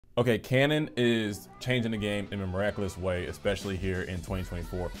Okay, Canon is changing the game in a miraculous way, especially here in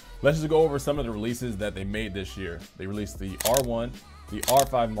 2024. Let's just go over some of the releases that they made this year. They released the R1, the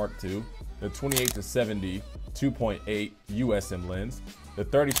R5 Mark II, the 28-70 2.8 USM lens, the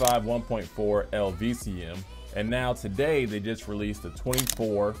 35 1.4 LVCM, and now today they just released the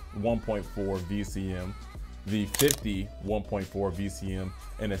 24 1.4 VCM, the 50 1.4 VCM,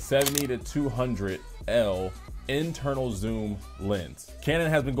 and a 70-200 L internal zoom lens. Canon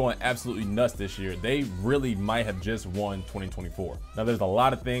has been going absolutely nuts this year. They really might have just won 2024. Now there's a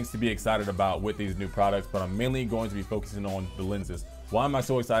lot of things to be excited about with these new products, but I'm mainly going to be focusing on the lenses. Why am I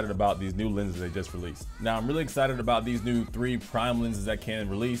so excited about these new lenses they just released? Now I'm really excited about these new 3 prime lenses that Canon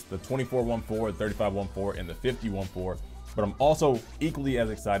released, the 24-1.4, 35-1.4, and the 50-1.4. But I'm also equally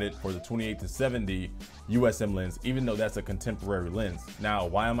as excited for the 28-70 USM lens, even though that's a contemporary lens. Now,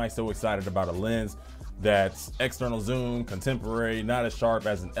 why am I so excited about a lens that's external zoom, contemporary, not as sharp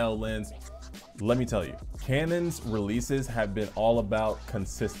as an L lens? Let me tell you, Canon's releases have been all about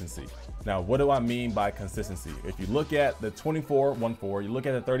consistency. Now, what do I mean by consistency? If you look at the 24-1.4, you look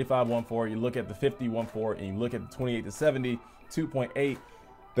at the 35-1.4, you look at the 50-1.4, and you look at the 28-70 2.8,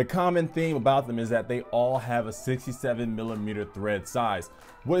 the common theme about them is that they all have a 67mm thread size.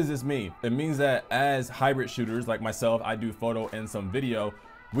 What does this mean? It means that as hybrid shooters like myself, I do photo and some video,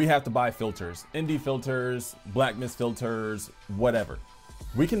 we have to buy filters, ND filters, black mist filters, whatever.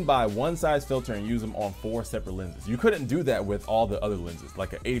 We can buy one size filter and use them on 4 separate lenses. You couldn't do that with all the other lenses,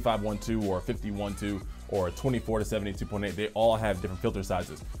 like an 85-1.2 or a 50-1.2 or a 24-70 2.8. They all have different filter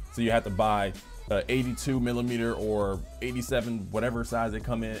sizes. So you have to buy 82mm or 87, whatever size they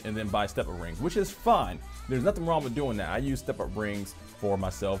come in, and then buy step-up rings, which is fine. There's nothing wrong with doing that. I use step-up rings for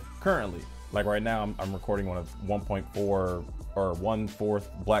myself currently. Like right now, I'm recording on a 1.4 or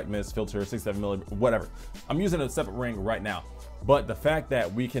 1/4 black mist filter, 67mm, whatever. I'm using a step-up ring right now. But the fact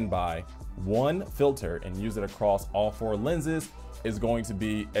that we can buy one filter and use it across all 4 lenses is going to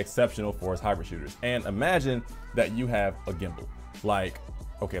be exceptional for us hybrid shooters. And imagine that you have a gimbal. Like,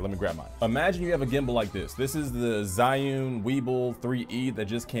 okay, let me grab mine. Imagine you have a gimbal like this. This is the Zhiyun Weebill 3E that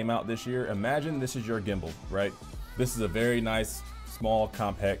just came out this year. Imagine this is your gimbal, right? This is a very nice, small,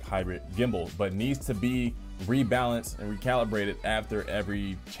 compact hybrid gimbal, but needs to be rebalanced and recalibrated after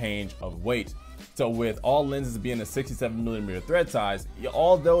every change of weight. So with all lenses being a 67mm thread size,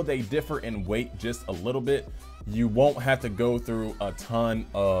 although they differ in weight just a little bit, you won't have to go through a ton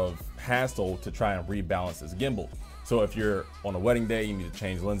of hassle to try and rebalance this gimbal. So if you're on a wedding day, you need to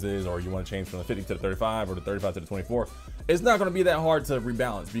change lenses, or you want to change from the 50 to the 35 or the 35 to the 24, it's not going to be that hard to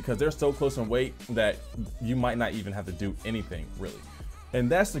rebalance because they're so close in weight that you might not even have to do anything really. And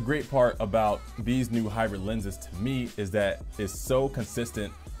that's the great part about these new hybrid lenses to me, is that it's so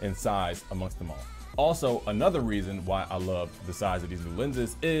consistent in size amongst them all. Also, another reason why I love the size of these new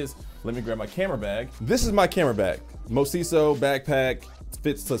lenses is, let me grab my camera bag. This is my camera bag. Mosiso backpack,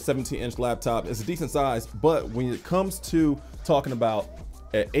 fits a 17-inch laptop. It's a decent size, but when it comes to talking about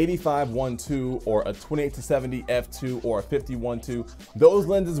an 85-1.2 or a 28-70 f2 or a 50-1.2, those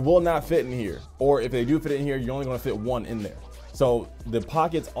lenses will not fit in here. Or if they do fit in here, you're only gonna fit one in there. So the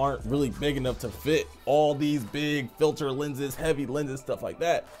pockets aren't really big enough to fit all these big filter lenses, heavy lenses, stuff like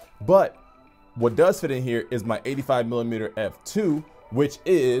that. But what does fit in here is my 85mm f2, which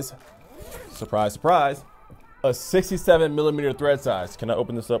is, surprise, surprise, a 67mm thread size. Can I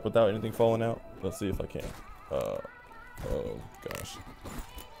open this up without anything falling out? Let's see if I can. Oh gosh.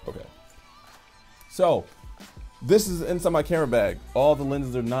 Okay. So this is inside my camera bag. All the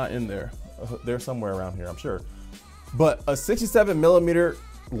lenses are not in there. They're somewhere around here, I'm sure. But a 67mm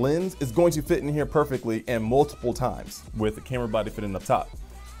lens is going to fit in here perfectly and multiple times with the camera body fitting up top.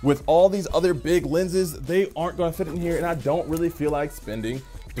 With all these other big lenses, they aren't going to fit in here, and I don't really feel like spending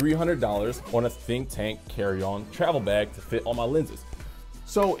 $300 on a think tank carry-on travel bag to fit all my lenses.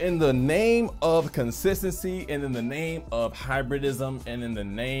 So in the name of consistency, and in the name of hybridism, and in the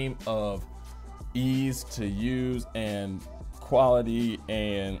name of ease to use and quality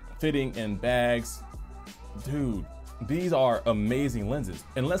and fitting in bags, dude, these are amazing lenses.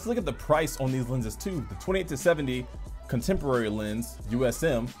 And let's look at the price on these lenses too. The 28-70 contemporary lens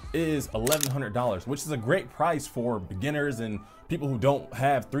USM is $1,100, which is a great price for beginners and people who don't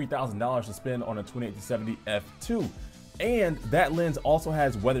have $3,000 to spend on a 28-70 f2. And that lens also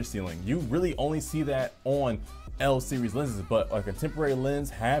has weather sealing. You really only see that on L series lenses, but a contemporary lens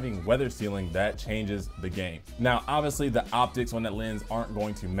having weather sealing, that changes the game. Now, obviously the optics on that lens aren't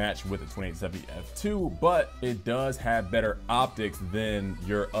going to match with the 28-70 f2, but it does have better optics than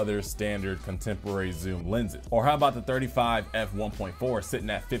your other standard contemporary zoom lenses. Or how about the 35 f1.4 sitting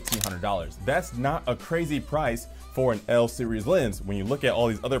at $1,500? That's not a crazy price for an L series lens. When you look at all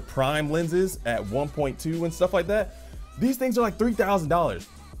these other prime lenses at 1.2 and stuff like that, these things are like $3,000.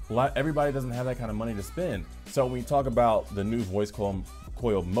 Everybody doesn't have that kind of money to spend. So when you talk about the new voice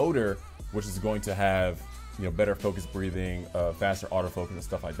coil motor, which is going to have, you know, better focus breathing, faster autofocus and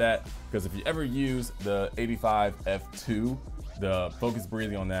stuff like that. Because if you ever use the 85 f2, the focus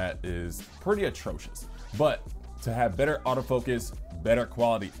breathing on that is pretty atrocious. But to have better autofocus, better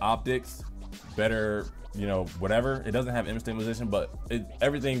quality optics, better, you know, whatever, it doesn't have image stabilization, but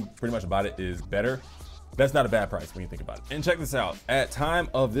everything pretty much about it is better. That's not a bad price when you think about it. And check this out. At time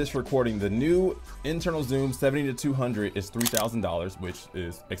of this recording, the new internal zoom 70-200 is $3,000, which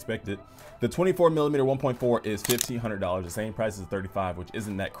is expected. The 24mm 1.4 is $1,500, the same price as the 35, which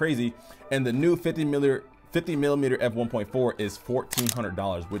isn't that crazy. And the new 50mm f1.4 is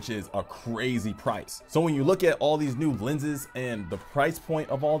 $1,400, which is a crazy price. So when you look at all these new lenses and the price point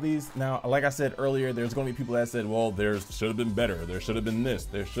of all these, now, like I said earlier, there's going to be people that said, well, there should have been better, there should have been this,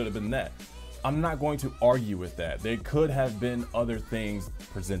 there should have been that. I'm not going to argue with that. There could have been other things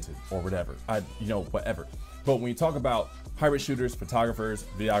presented or whatever, you know, whatever. But when you talk about hybrid shooters, photographers,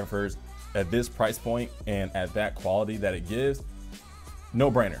 videographers at this price point and at that quality that it gives, no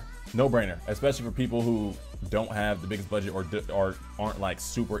brainer, especially for people who don't have the biggest budget or aren't like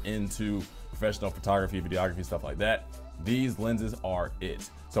super into professional photography, videography, stuff like that. These lenses are it.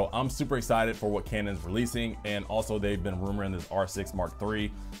 So I'm super excited for what Canon's releasing. And also they've been rumoring this R6 Mark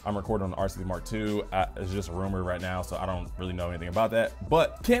III. I'm recording on the R6 Mark II. It's just a rumor right now, so I don't really know anything about that.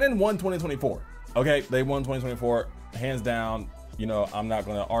 But Canon won 2024. Okay, they won 2024, hands down. You know, I'm not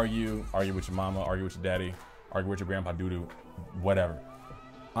gonna argue with your mama, argue with your daddy, argue with your grandpa doo-doo, whatever.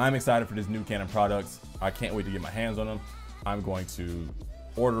 I'm excited for these new Canon products. I can't wait to get my hands on them. I'm going to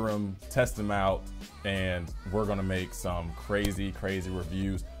order them, test them out, and we're gonna make some crazy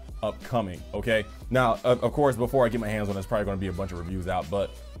reviews upcoming, okay? Now, of course, before I get my hands on it, there's probably gonna be a bunch of reviews out,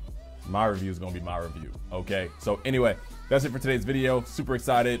 but my review is gonna be my review, okay? So anyway, that's it for today's video. Super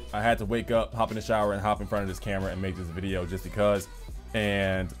excited. I had to wake up, hop in the shower, and hop in front of this camera and make this video just because,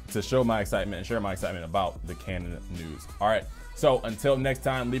 and to show my excitement and share my excitement about the Canon news. All right, so until next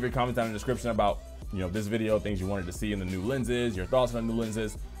time, leave your comments down in the description about, you know, this video, things you wanted to see in the new lenses, your thoughts on the new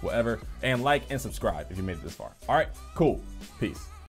lenses, whatever, and like and subscribe if you made it this far. All right, cool, peace.